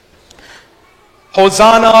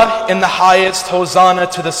Hosanna in the highest, Hosanna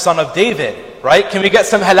to the Son of David, right? Can we get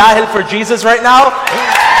some halahil for Jesus right now?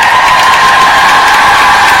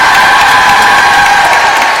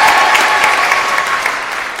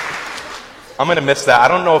 I'm going to miss that. I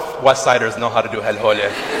don't know if West Siders know how to do halhole.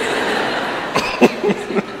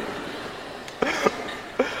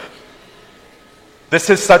 This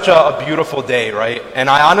is such a beautiful day, right? And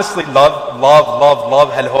I honestly love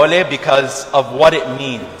halhole because of what it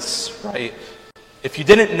means, right? If you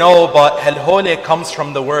didn't know, but halhole comes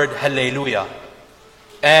from the word hallelujah.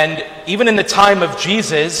 And even in the time of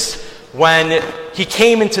Jesus, when he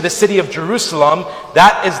came into the city of Jerusalem,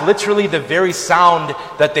 that is literally the very sound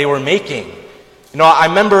that they were making. You know, I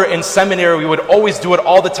remember in seminary, we would always do it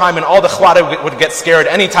all the time, and all the khwara would get scared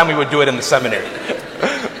anytime we would do it in the seminary.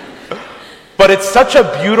 But it's such a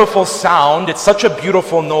beautiful sound, it's such a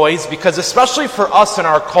beautiful noise, because especially for us in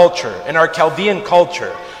our culture, in our Chaldean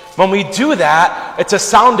culture, when we do that, it's a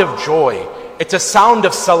sound of joy. It's a sound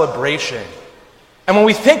of celebration. And when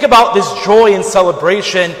we think about this joy and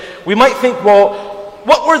celebration, we might think, well,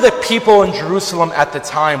 what were the people in Jerusalem at the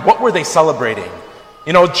time? What were they celebrating?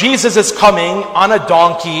 You know, Jesus is coming on a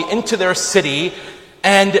donkey into their city,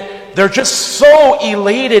 and they're just so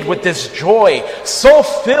elated with this joy, so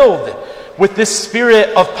filled with this spirit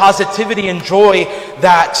of positivity and joy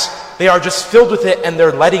that they are just filled with it, and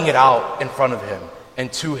they're letting it out in front of him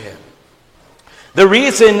and to him. The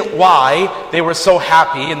reason why they were so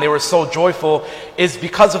happy and they were so joyful is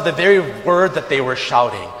because of the very word that they were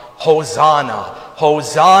shouting, Hosanna,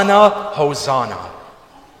 Hosanna, Hosanna,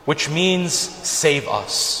 which means save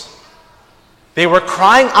us. They were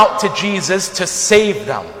crying out to Jesus to save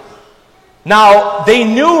them. Now, they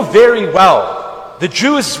knew very well, the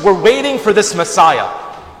Jews were waiting for this Messiah.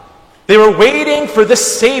 They were waiting for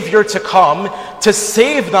this Savior to come to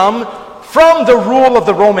save them from the rule of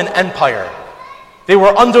the Roman Empire. They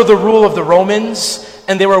were under the rule of the Romans,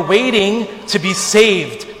 and they were waiting to be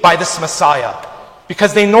saved by this Messiah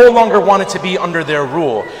because they no longer wanted to be under their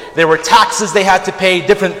rule. There were taxes they had to pay,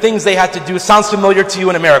 different things they had to do. Sounds familiar to you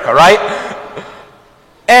in America, right?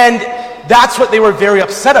 And that's what they were very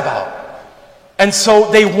upset about. And so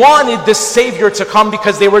they wanted this Savior to come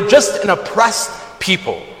because they were just an oppressed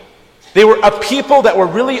people. They were a people that were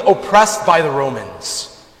really oppressed by the Romans.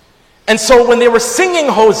 And so when they were singing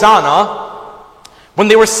Hosanna, when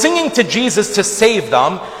they were singing to Jesus to save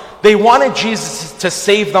them, they wanted Jesus to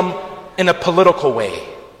save them in a political way,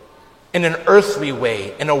 in an earthly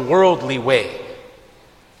way, in a worldly way.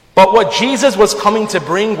 But what Jesus was coming to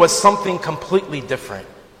bring was something completely different.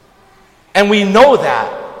 And we know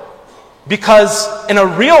that because in a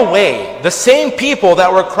real way, the same people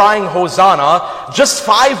that were crying Hosanna, just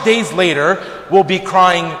 5 days later, will be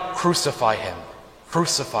crying, crucify him,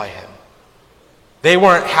 crucify him. They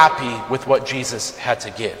weren't happy with what Jesus had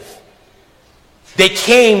to give. They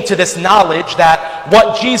came to this knowledge that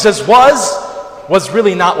what Jesus was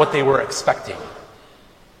really not what they were expecting.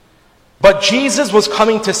 But Jesus was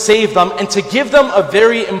coming to save them and to give them a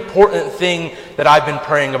very important thing that I've been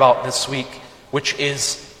praying about this week, which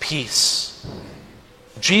is peace.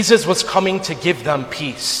 Jesus was coming to give them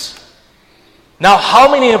peace. Now,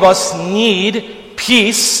 how many of us need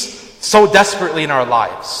peace so desperately in our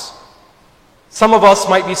lives? Some of us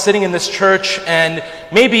might be sitting in this church, and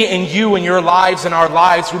maybe in you and your lives and our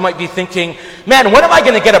lives, we might be thinking, man, when am I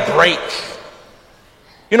going to get a break?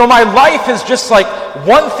 You know, my life is just like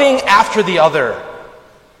one thing after the other.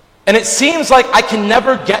 And it seems like I can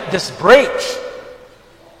never get this break.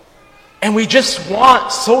 And we just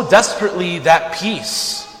want so desperately that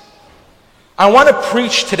peace. I want to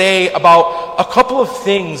preach today about a couple of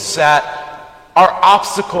things that are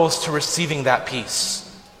obstacles to receiving that peace.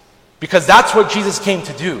 Because that's what Jesus came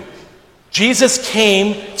to do. Jesus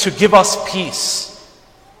came to give us peace.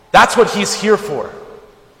 That's what he's here for.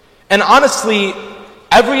 And honestly,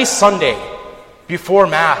 every Sunday before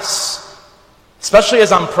Mass, especially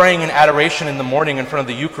as I'm praying in adoration in the morning in front of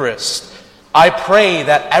the Eucharist, I pray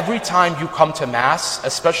that every time you come to Mass,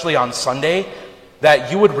 especially on Sunday,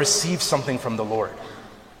 that you would receive something from the Lord.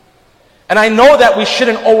 And I know that we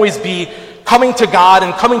shouldn't always be coming to God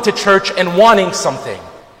and coming to church and wanting something.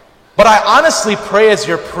 But I honestly pray as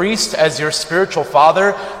your priest, as your spiritual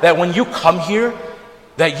father, that when you come here,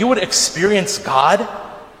 that you would experience God,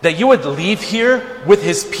 that you would leave here with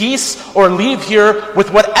his peace, or leave here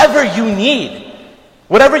with whatever you need.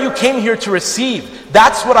 Whatever you came here to receive,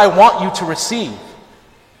 that's what I want you to receive.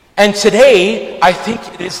 And today, I think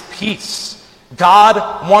it is peace.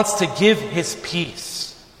 God wants to give his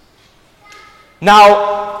peace.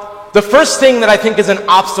 Now, the first thing that I think is an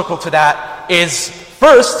obstacle to that is,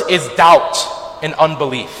 first is doubt and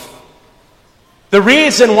unbelief. The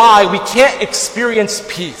reason why we can't experience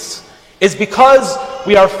peace is because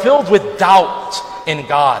we are filled with doubt in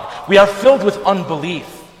God. We are filled with unbelief,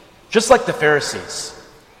 just like the Pharisees.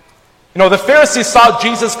 The Pharisees saw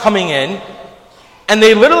Jesus coming in, and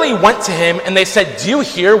they literally went to him and they said, "Do you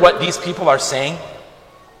hear what these people are saying?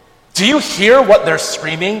 Do you hear what they're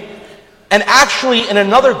screaming?" And actually, in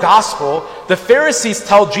another gospel, the Pharisees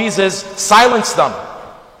tell Jesus, "Silence them.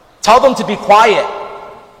 Tell them to be quiet."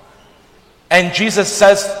 And Jesus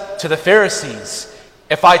says to the Pharisees,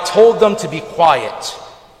 "If I told them to be quiet,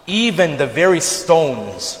 even the very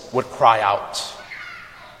stones would cry out."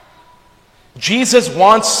 Jesus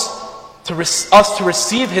wants us to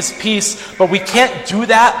receive his peace, but we can't do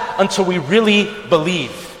that until we really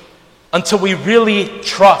believe, until we really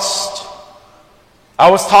trust. I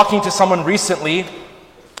was talking to someone recently,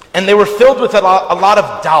 and they were filled with a lot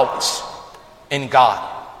of doubt in God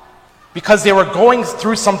because they were going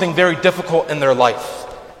through something very difficult in their life.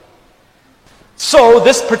 So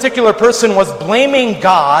this particular person was blaming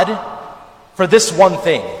God for this one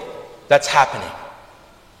thing that's happening.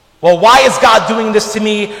 Well, why is God doing this to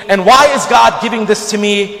me? And why is God giving this to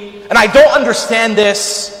me? And I don't understand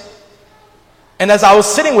this. And as I was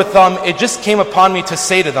sitting with them, it just came upon me to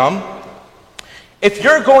say to them, if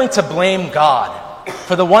you're going to blame God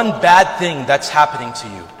for the one bad thing that's happening to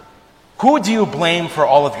you, who do you blame for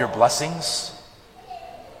all of your blessings?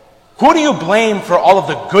 Who do you blame for all of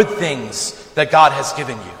the good things that God has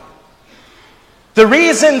given you? The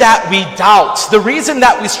reason that we doubt, the reason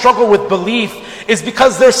that we struggle with belief is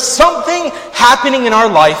because there's something happening in our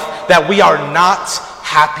life that we are not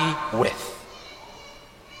happy with.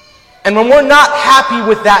 And when we're not happy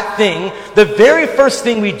with that thing, the very first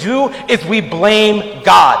thing we do is we blame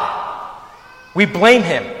God. We blame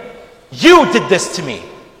him. You did this to me.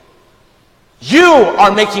 You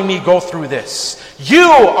are making me go through this.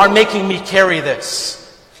 You are making me carry this.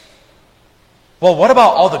 Well, what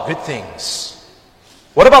about all the good things?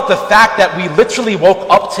 What about the fact that we literally woke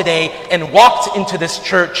up today and walked into this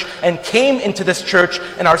church and came into this church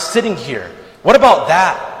and are sitting here? What about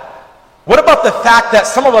that? What about the fact that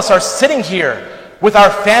some of us are sitting here with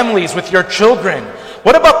our families, with your children?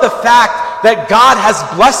 What about the fact that God has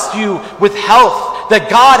blessed you with health, that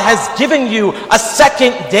God has given you a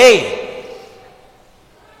second day?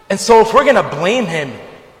 And so if we're going to blame him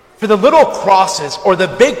for the little crosses or the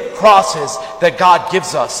big crosses that God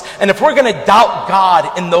gives us, and if we're going to doubt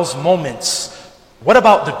God in those moments, what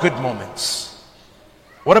about the good moments?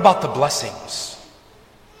 What about the blessings?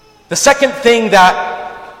 The second thing that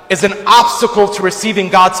is an obstacle to receiving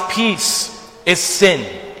God's peace is sin.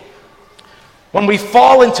 When we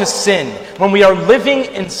fall into sin, when we are living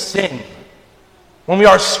in sin, when we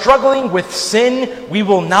are struggling with sin, we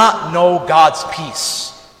will not know God's peace.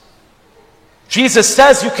 Jesus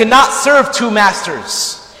says you cannot serve two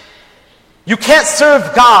masters. You can't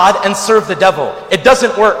serve God and serve the devil. It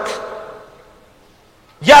doesn't work.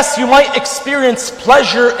 Yes, you might experience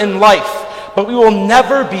pleasure in life, but we will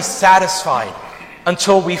never be satisfied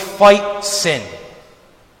until we fight sin.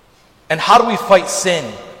 And how do we fight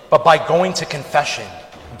sin? But by going to confession,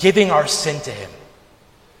 giving our sin to him.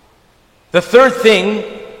 The third thing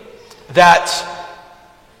that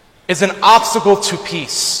is an obstacle to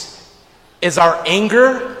peace is our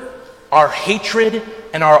anger, our hatred,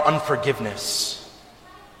 and our unforgiveness.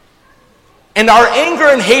 And our anger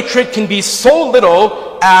and hatred can be so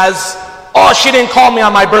little as, "Oh, she didn't call me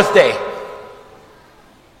on my birthday."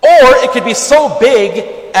 Or it could be so big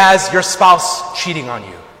as your spouse cheating on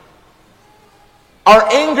you.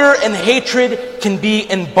 Our anger and hatred can be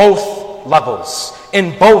in both levels,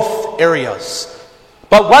 in both areas.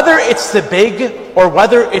 But whether it's the big or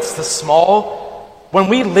whether it's the small, when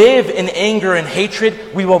we live in anger and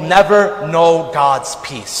hatred, we will never know God's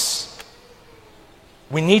peace.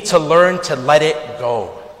 We need to learn to let it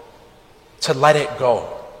go. To let it go.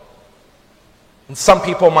 And some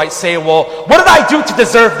people might say, well, what did I do to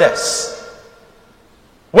deserve this?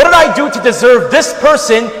 What did I do to deserve this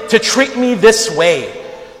person to treat me this way?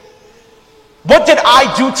 What did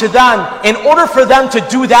I do to them in order for them to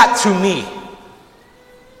do that to me?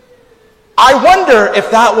 I wonder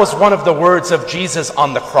if that was one of the words of Jesus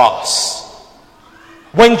on the cross.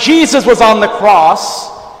 When Jesus was on the cross,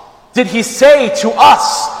 did he say to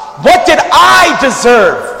us, what did I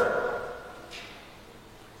deserve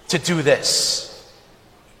to do this?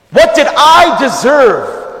 What did I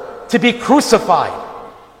deserve to be crucified?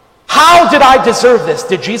 How did I deserve this?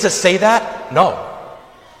 Did Jesus say that? No.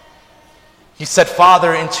 He said,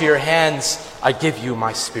 Father, into your hands I give you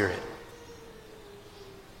my spirit.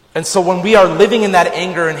 And so when we are living in that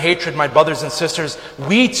anger and hatred, my brothers and sisters,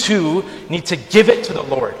 we too need to give it to the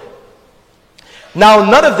Lord. Now,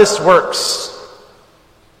 none of this works.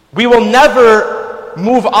 We will never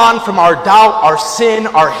move on from our doubt, our sin,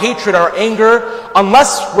 our hatred, our anger,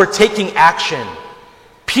 unless we're taking action.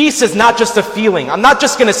 Peace is not just a feeling. I'm not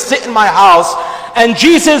just going to sit in my house and,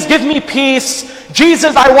 Jesus, give me peace.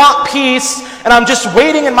 Jesus, I want peace. And I'm just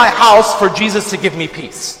waiting in my house for Jesus to give me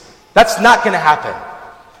peace. That's not going to happen.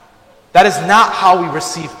 That is not how we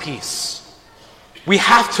receive peace. We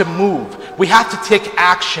have to move. We have to take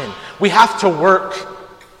action. We have to work.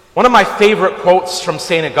 One of my favorite quotes from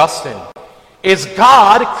St. Augustine is,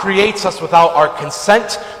 God creates us without our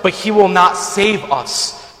consent, but He will not save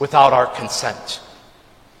us without our consent.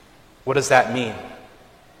 What does that mean?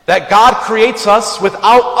 That God creates us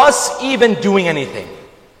without us even doing anything.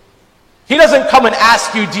 He doesn't come and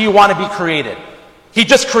ask you, do you want to be created? He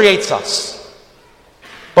just creates us.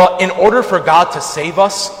 But in order for God to save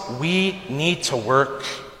us, we need to work.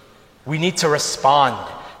 We need to respond.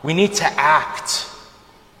 We need to act.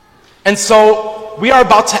 And so we are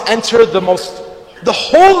about to enter the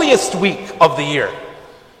holiest week of the year.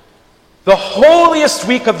 The holiest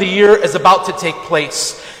week of the year is about to take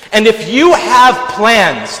place. And if you have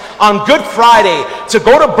plans on Good Friday to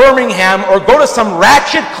go to Birmingham or go to some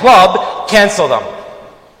ratchet club, cancel them.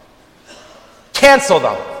 Cancel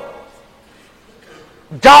them.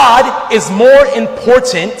 God is more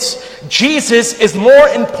important, Jesus is more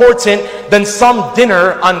important than some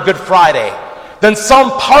dinner on Good Friday, than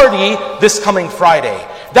some party this coming Friday.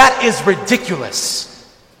 That is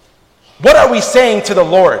ridiculous. What are we saying to the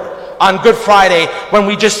Lord on Good Friday when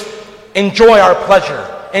we just enjoy our pleasure,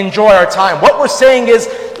 enjoy our time? What we're saying is,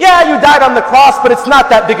 yeah, you died on the cross, but it's not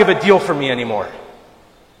that big of a deal for me anymore.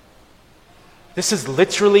 This is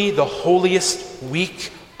literally the holiest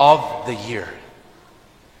week of the year.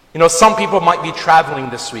 You know, some people might be traveling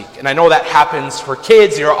this week, and I know that happens for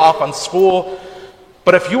kids, you're off on school.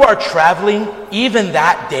 But if you are traveling, even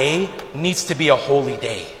that day needs to be a holy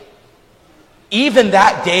day. Even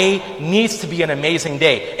that day needs to be an amazing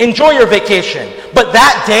day. Enjoy your vacation, but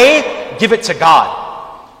that day, give it to God.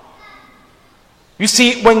 You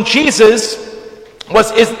see, when Jesus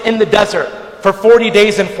was in the desert for 40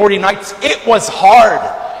 days and 40 nights, it was hard.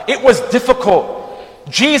 It was difficult.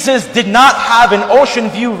 Jesus did not have an ocean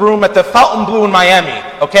view room at the Fontainebleau in Miami,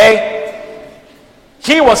 okay?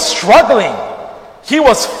 He was struggling. He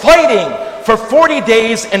was fighting for 40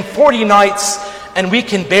 days and 40 nights, and we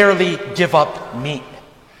can barely give up meat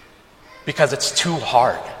because it's too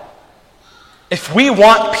hard. If we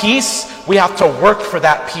want peace, we have to work for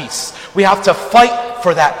that peace. We have to fight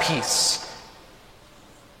for that peace.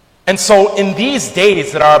 And so in these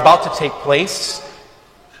days that are about to take place,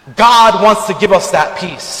 God wants to give us that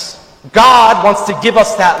peace. God wants to give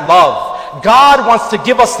us that love. God wants to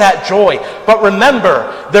give us that joy. But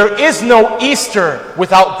remember, there is no Easter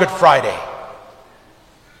without Good Friday.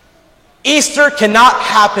 Easter cannot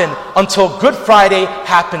happen until Good Friday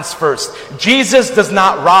happens first. Jesus does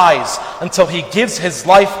not rise until He gives His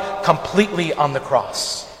life completely on the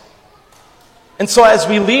cross. And so as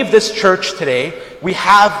we leave this church today, we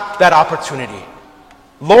have that opportunity.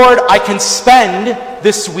 Lord, I can spend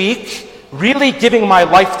this week really giving my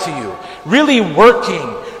life to you, really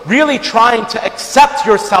working, really trying to accept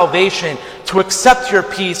your salvation, to accept your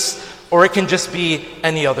peace, or it can just be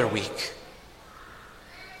any other week.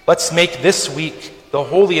 Let's make this week the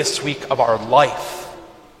holiest week of our life,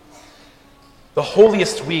 the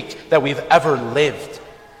holiest week that we've ever lived,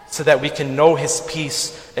 so that we can know His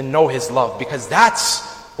peace and know His love, because that's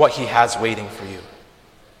what He has waiting for you.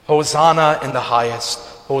 Hosanna in the highest.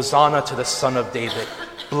 Hosanna to the Son of David.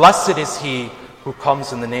 Blessed is He who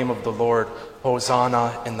comes in the name of the Lord.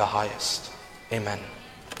 Hosanna in the highest. Amen.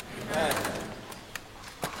 Amen.